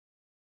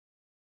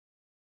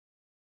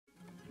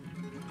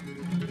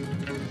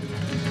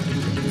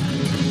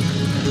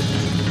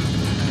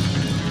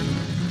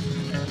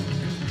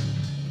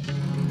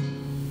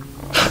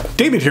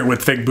David here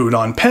with Figboot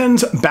on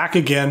Pens, back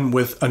again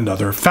with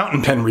another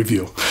fountain pen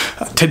review.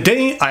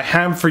 Today I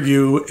have for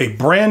you a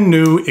brand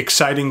new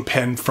exciting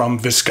pen from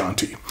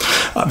Visconti.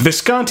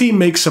 Visconti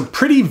makes some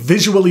pretty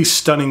visually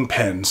stunning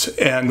pens,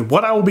 and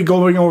what I will be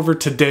going over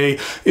today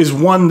is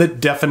one that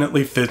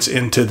definitely fits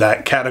into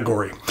that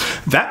category.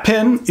 That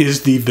pen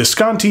is the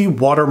Visconti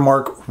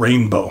Watermark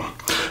Rainbow.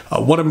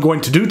 What I'm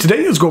going to do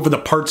today is go over the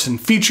parts and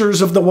features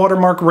of the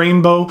Watermark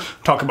Rainbow,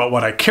 talk about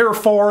what I care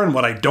for and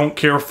what I don't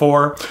care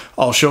for.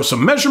 I'll show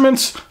some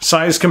measurements,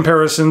 size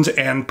comparisons,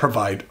 and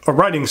provide a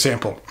writing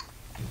sample.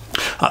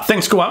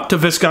 Thanks go out to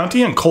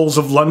Visconti and Coles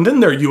of London,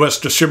 their US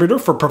distributor,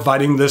 for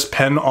providing this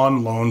pen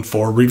on loan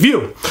for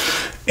review.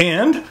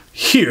 And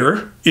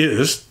here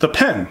is the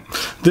pen.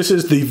 This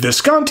is the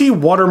Visconti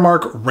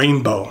Watermark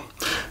Rainbow.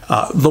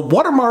 The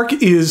Watermark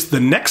is the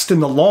next in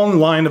the long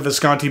line of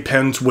Visconti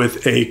pens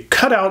with a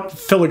cutout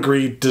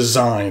filigree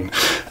design.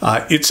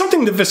 It's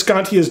something that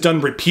Visconti has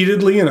done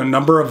repeatedly in a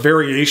number of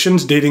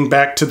variations dating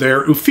back to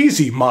their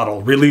Uffizi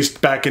model,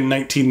 released back in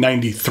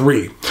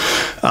 1993.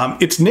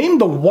 It's named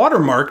the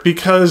Watermark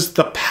because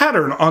the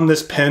pattern on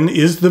this pen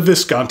is the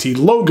Visconti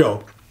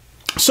logo.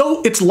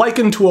 So it's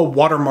likened to a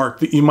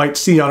watermark that you might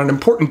see on an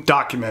important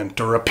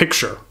document or a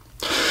picture.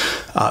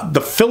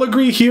 The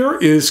filigree here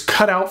is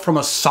cut out from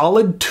a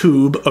solid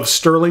tube of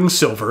sterling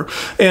silver,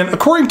 and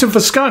according to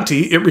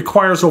Visconti, it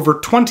requires over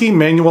 20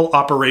 manual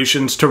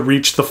operations to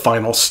reach the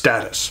final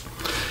status.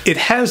 It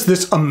has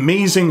this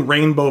amazing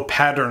rainbow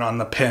pattern on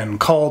the pen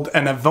called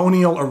an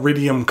avonial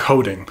iridium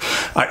coating.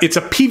 It's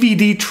a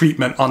PVD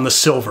treatment on the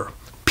silver.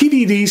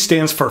 PVD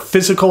stands for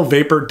physical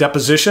vapor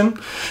deposition.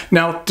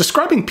 Now,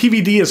 describing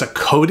PVD as a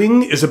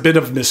coating is a bit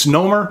of a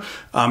misnomer.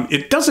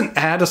 It doesn't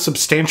add a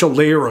substantial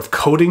layer of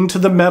coating to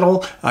the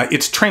metal.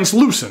 It's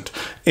translucent,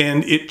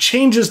 and it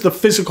changes the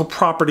physical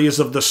properties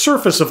of the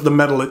surface of the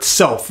metal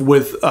itself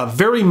with a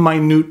very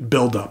minute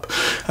buildup.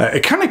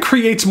 It kind of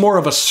creates more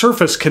of a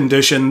surface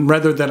condition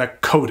rather than a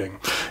coating,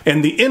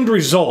 and the end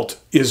result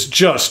is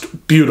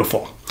just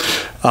beautiful.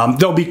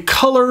 There'll be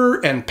color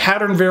and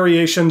pattern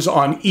variations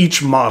on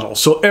each model,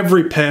 so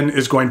every pen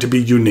is going to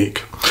be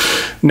unique.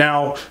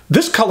 Now,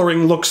 this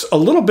coloring looks a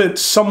little bit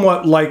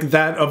somewhat like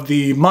that of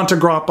the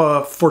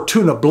Montegrappa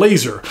Fortuna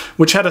Blazer,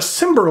 which had a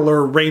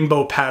similar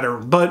rainbow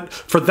pattern, but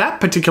for that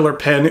particular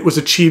pen, it was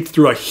achieved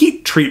through a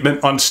heat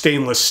treatment on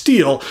stainless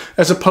steel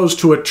as opposed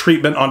to a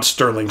treatment on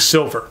sterling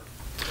silver.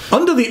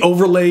 Under the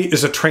overlay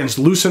is a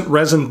translucent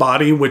resin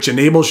body which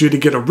enables you to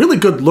get a really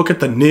good look at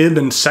the nib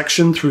and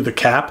section through the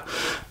cap,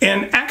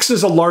 and acts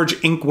as a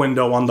large ink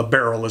window on the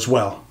barrel as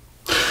well.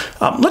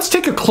 Let's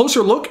take a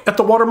closer look at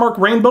the Watermark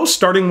Rainbow,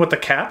 starting with the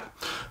cap.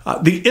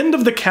 The end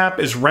of the cap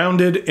is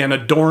rounded and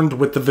adorned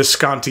with the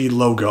Visconti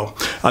logo.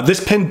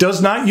 This pen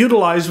does not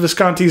utilize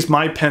Visconti's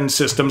My Pen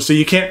system, so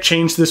you can't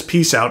change this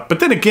piece out. But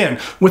then again,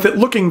 with it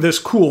looking this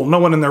cool, no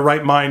one in their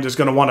right mind is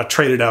going to want to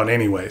trade it out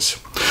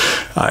anyways.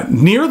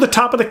 Near the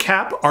top of the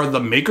cap are the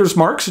maker's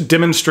marks,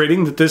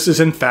 demonstrating that this is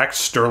in fact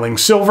sterling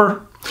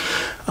silver.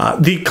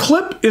 The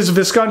clip is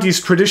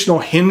Visconti's traditional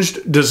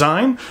hinged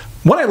design.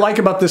 What I like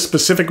about this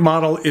specific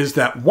model is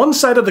that one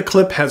side of the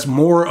clip has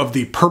more of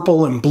the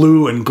purple and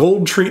blue and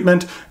gold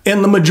treatment,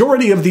 and the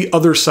majority of the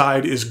other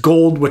side is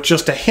gold with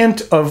just a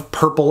hint of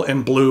purple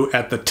and blue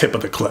at the tip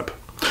of the clip.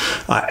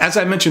 As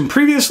I mentioned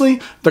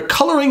previously, the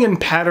coloring and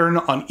pattern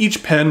on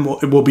each pen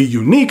will be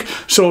unique,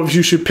 so if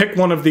you should pick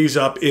one of these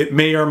up, it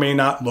may or may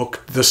not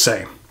look the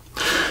same.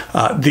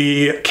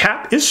 The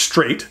cap is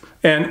straight,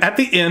 and at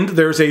the end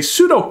there's a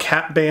pseudo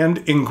cap band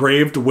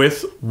engraved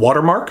with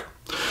Watermark.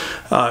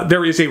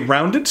 There is a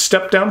rounded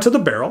step down to the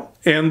barrel,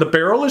 and the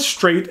barrel is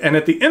straight, and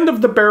at the end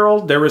of the barrel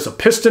there is a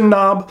piston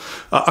knob.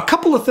 A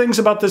couple of things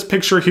about this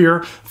picture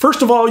here.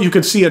 First of all, you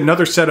can see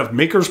another set of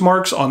maker's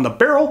marks on the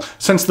barrel.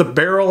 Since the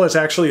barrel is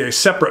actually a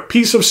separate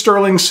piece of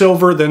sterling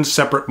silver, then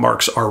separate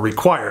marks are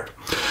required.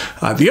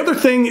 The other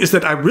thing is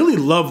that I really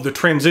love the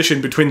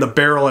transition between the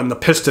barrel and the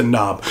piston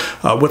knob,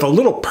 with a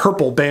little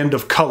purple band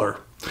of color.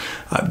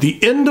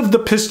 The end of the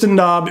piston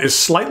knob is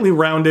slightly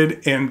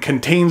rounded and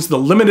contains the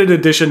limited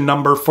edition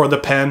number for the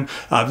pen.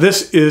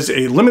 This is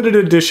a limited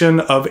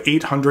edition of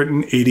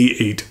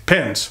 888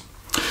 pens.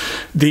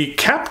 The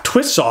cap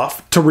twists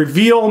off to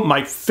reveal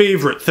my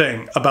favorite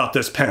thing about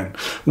this pen,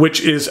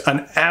 which is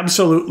an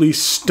absolutely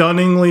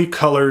stunningly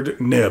colored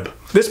nib.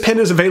 This pen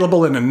is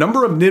available in a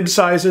number of nib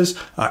sizes,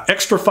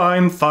 extra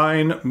fine,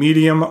 fine,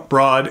 medium,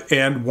 broad,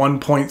 and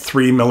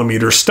 1.3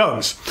 millimeter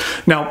stubs.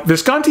 Now,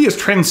 Visconti is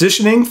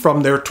transitioning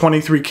from their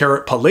 23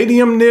 karat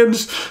palladium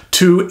nibs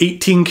to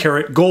 18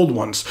 karat gold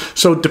ones.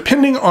 So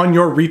depending on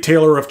your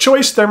retailer of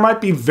choice, there might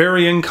be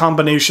varying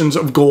combinations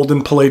of gold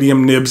and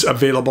palladium nibs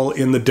available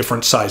in the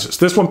different sizes.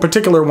 This one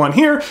particular one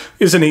here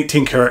is an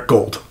 18 karat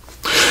gold.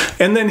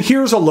 And then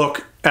here's a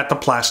look at the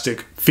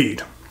plastic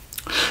feed.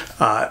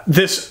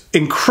 This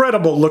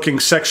incredible looking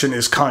section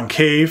is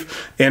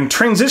concave and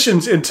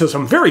transitions into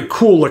some very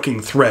cool looking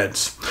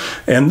threads.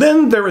 And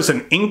then there is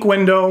an ink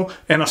window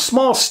and a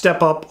small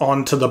step up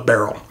onto the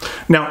barrel.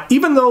 Now,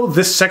 even though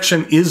this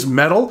section is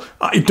metal,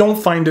 I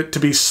don't find it to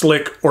be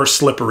slick or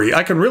slippery.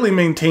 I can really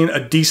maintain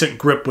a decent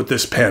grip with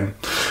this pen.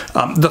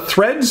 The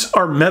threads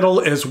are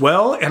metal as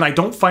well, and I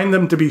don't find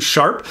them to be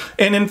sharp.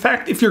 And in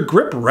fact, if your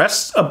grip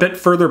rests a bit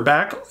further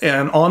back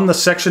and on the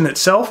section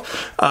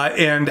itself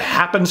and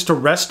happens to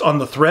rest on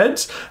the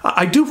threads,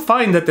 I do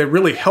find that they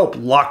really help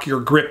lock your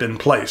grip in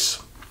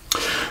place.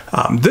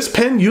 This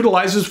pen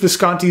utilizes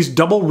Visconti's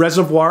double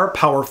reservoir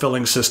power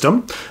filling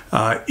system.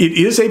 It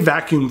is a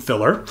vacuum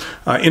filler.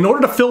 In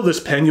order to fill this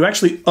pen, you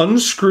actually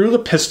unscrew the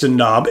piston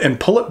knob and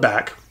pull it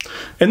back.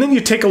 And then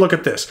you take a look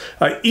at this.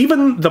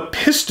 Even the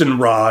piston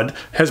rod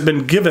has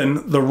been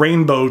given the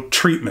rainbow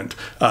treatment.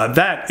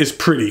 That is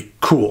pretty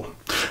cool.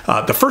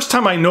 The first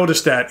time I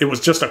noticed that, it was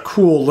just a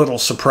cool little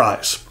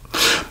surprise.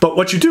 But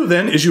what you do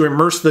then is you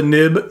immerse the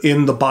nib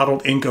in the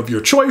bottled ink of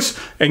your choice,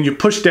 and you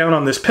push down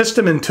on this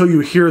piston until you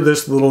hear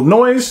this little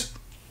noise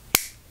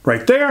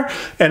right there,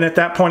 and at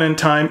that point in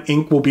time,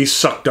 ink will be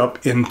sucked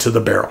up into the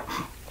barrel.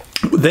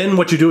 Then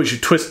what you do is you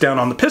twist down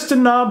on the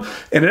piston knob,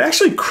 and it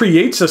actually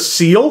creates a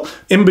seal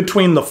in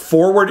between the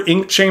forward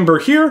ink chamber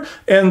here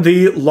and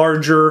the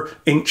larger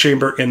ink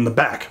chamber in the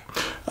back.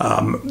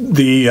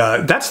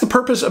 That's the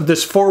purpose of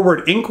this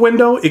forward ink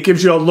window. It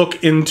gives you a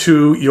look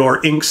into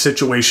your ink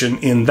situation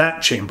in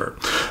that chamber.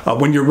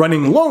 When you're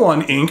running low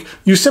on ink,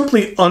 you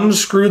simply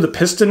unscrew the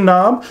piston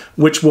knob,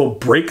 which will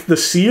break the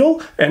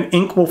seal, and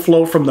ink will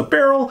flow from the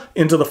barrel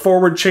into the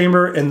forward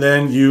chamber, and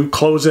then you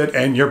close it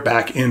and you're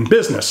back in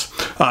business.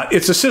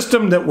 It's a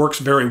system that works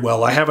very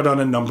well. I have it on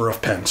a number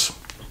of pens.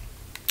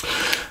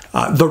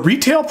 The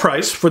retail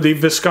price for the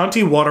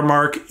Visconti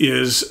Watermark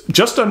is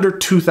just under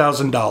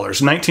 $2,000,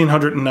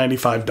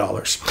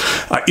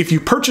 $1,995. If you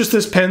purchase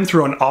this pen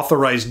through an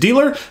authorized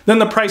dealer, then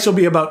the price will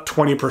be about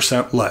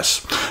 20%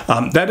 less.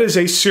 That is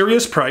a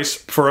serious price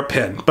for a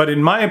pen, but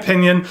in my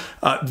opinion,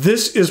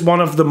 this is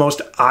one of the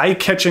most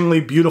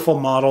eye-catchingly beautiful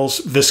models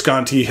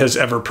Visconti has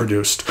ever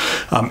produced.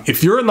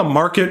 If you're in the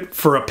market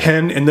for a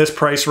pen in this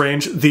price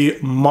range, the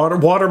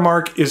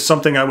Watermark is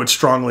something I would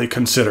strongly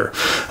consider.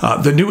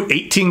 The new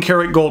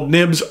 18-karat gold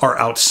nibs are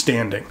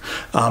outstanding.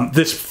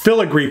 This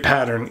filigree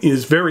pattern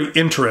is very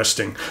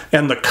interesting,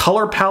 and the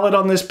color palette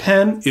on this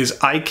pen is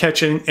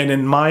eye-catching and,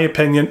 in my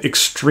opinion,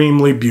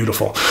 extremely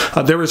beautiful.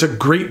 There is a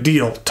great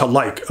deal to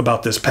like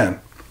about this pen.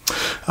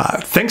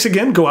 Thanks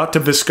again go out to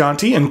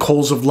Visconti and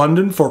Coles of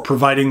London for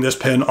providing this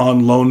pen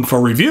on loan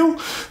for review.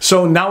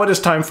 So now it is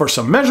time for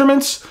some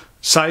measurements,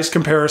 size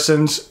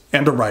comparisons,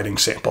 and a writing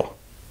sample.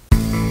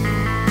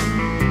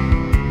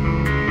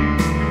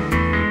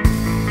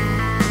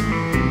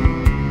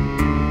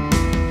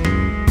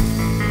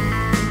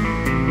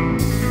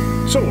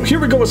 So here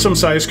we go with some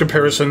size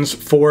comparisons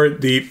for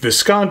the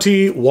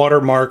Visconti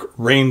Watermark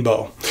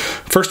Rainbow.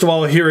 First of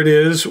all, here it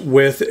is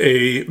with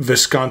a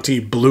Visconti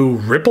Blue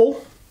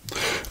Ripple,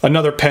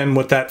 another pen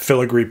with that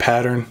filigree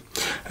pattern.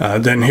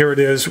 Then here it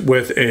is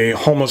with a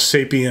Homo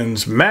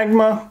Sapiens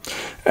Magma.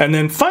 And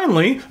then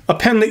finally, a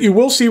pen that you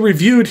will see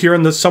reviewed here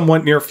in the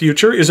somewhat near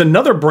future is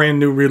another brand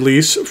new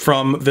release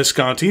from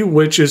Visconti,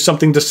 which is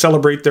something to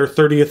celebrate their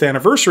 30th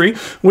anniversary,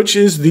 which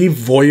is the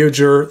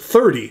Voyager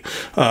 30,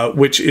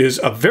 which is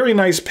a very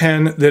nice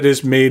pen that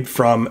is made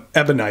from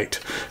ebonite.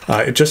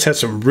 It just has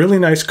some really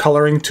nice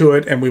coloring to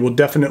it, and we will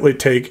definitely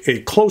take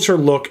a closer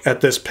look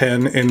at this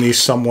pen in the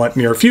somewhat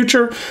near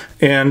future,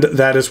 and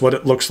that is what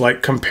it looks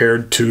like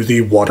compared to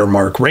the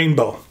Watermark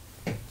Rainbow.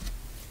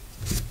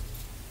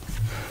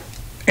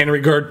 In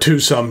regard to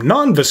some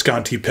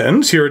non-Visconti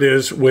pens, here it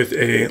is with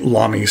a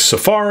Lamy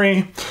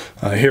Safari,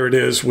 here it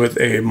is with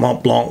a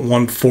Mont Blanc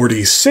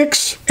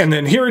 146, and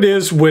then here it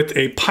is with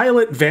a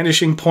Pilot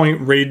Vanishing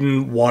Point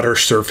Raiden water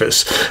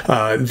surface.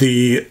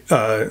 The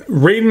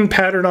Raiden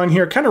pattern on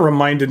here kind of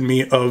reminded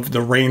me of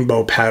the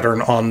rainbow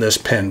pattern on this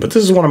pen, but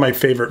this is one of my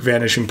favorite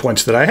vanishing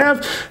points that I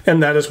have,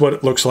 and that is what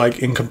it looks like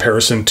in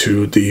comparison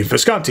to the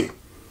Visconti.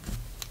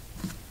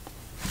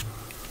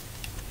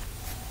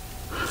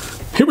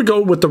 Here we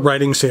go with the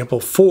writing sample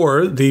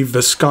for the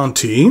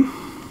Visconti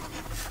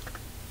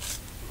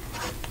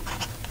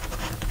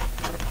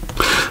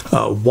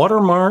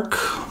Watermark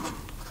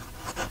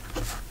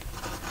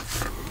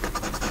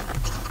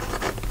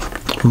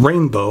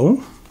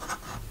Rainbow.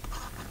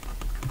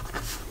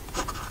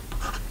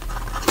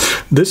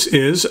 This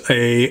is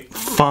a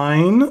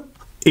fine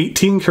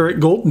 18-karat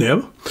gold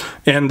nib,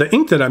 and the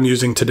ink that I'm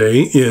using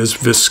today is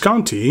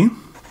Visconti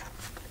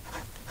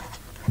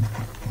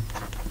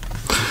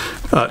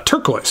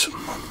turquoise.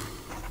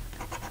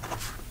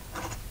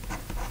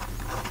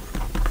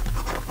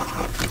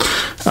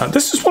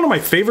 This is one of my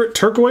favorite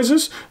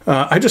turquoises.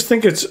 I just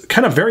think it's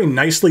kind of very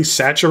nicely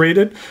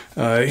saturated.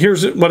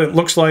 Here's what it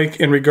looks like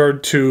in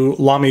regard to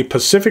Lamy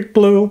Pacific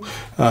Blue,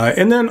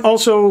 and then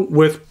also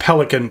with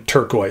Pelican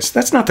Turquoise.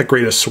 That's not the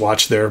greatest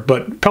swatch there,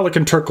 but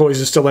Pelican Turquoise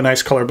is still a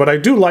nice color. But I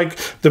do like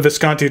the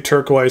Visconti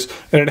Turquoise,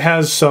 and it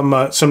has some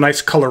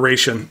nice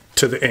coloration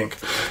to the ink.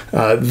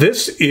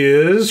 This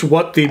is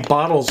what the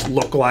bottles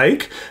look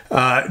like.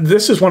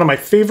 This is one of my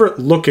favorite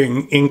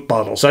looking ink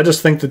bottles. I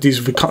just think that these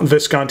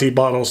Visconti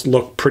bottles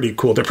look pretty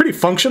cool. They're pretty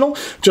functional,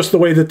 just the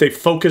way that they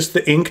focus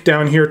the ink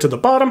down here to the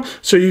bottom,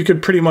 so you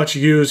could pretty much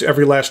use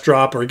every last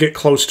drop or get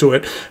close to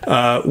it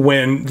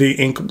when the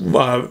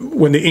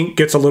ink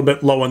gets a little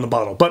bit low in the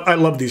bottle. But I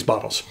love these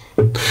bottles.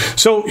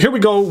 So here we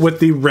go with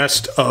the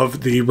rest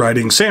of the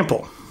writing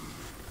sample.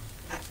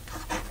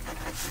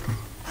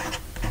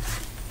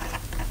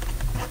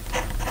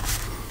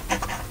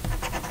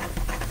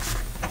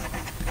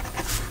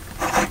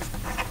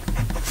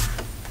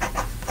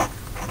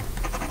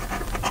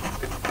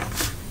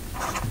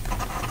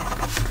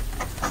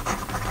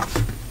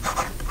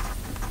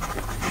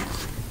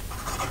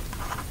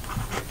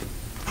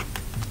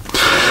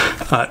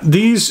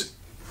 These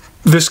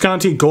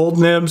Visconti gold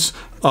nibs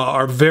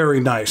are very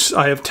nice.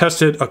 I have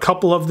tested a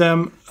couple of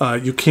them.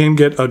 You can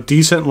get a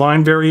decent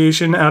line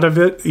variation out of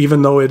it,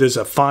 even though it is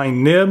a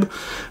fine nib.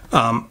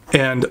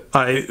 And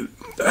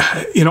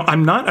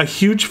I'm not a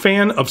huge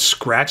fan of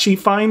scratchy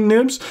fine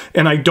nibs,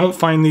 and I don't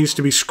find these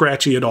to be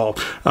scratchy at all.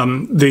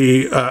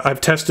 I've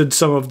tested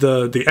some of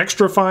the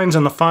extra fines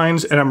and the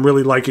fines, and I'm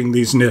really liking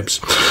these nibs.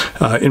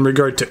 In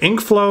regard to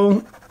ink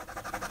flow,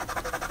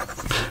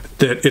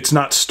 that it's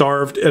not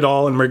starved at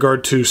all in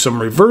regard to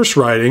some reverse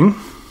writing.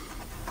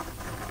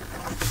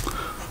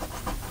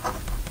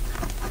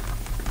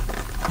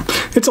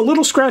 It's a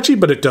little scratchy,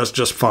 but it does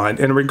just fine.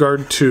 In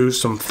regard to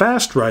some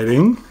fast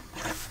writing,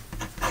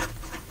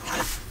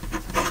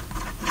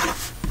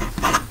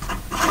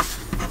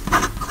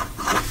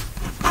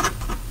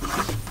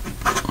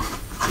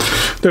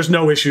 there's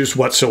no issues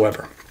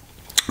whatsoever.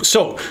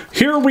 So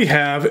here we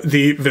have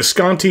the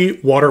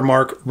Visconti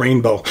Watermark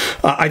Rainbow.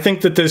 I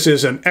think that this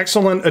is an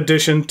excellent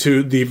addition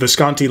to the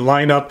Visconti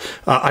lineup.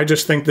 I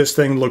just think this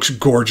thing looks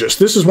gorgeous.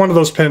 This is one of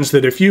those pens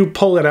that if you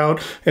pull it out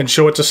and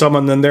show it to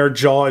someone, then their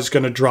jaw is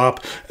going to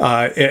drop.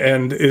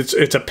 And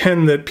it's a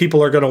pen that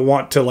people are going to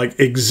want to like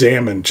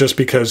examine just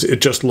because it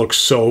just looks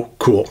so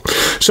cool.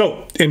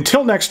 So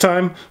until next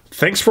time,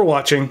 thanks for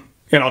watching,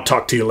 and I'll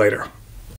talk to you later.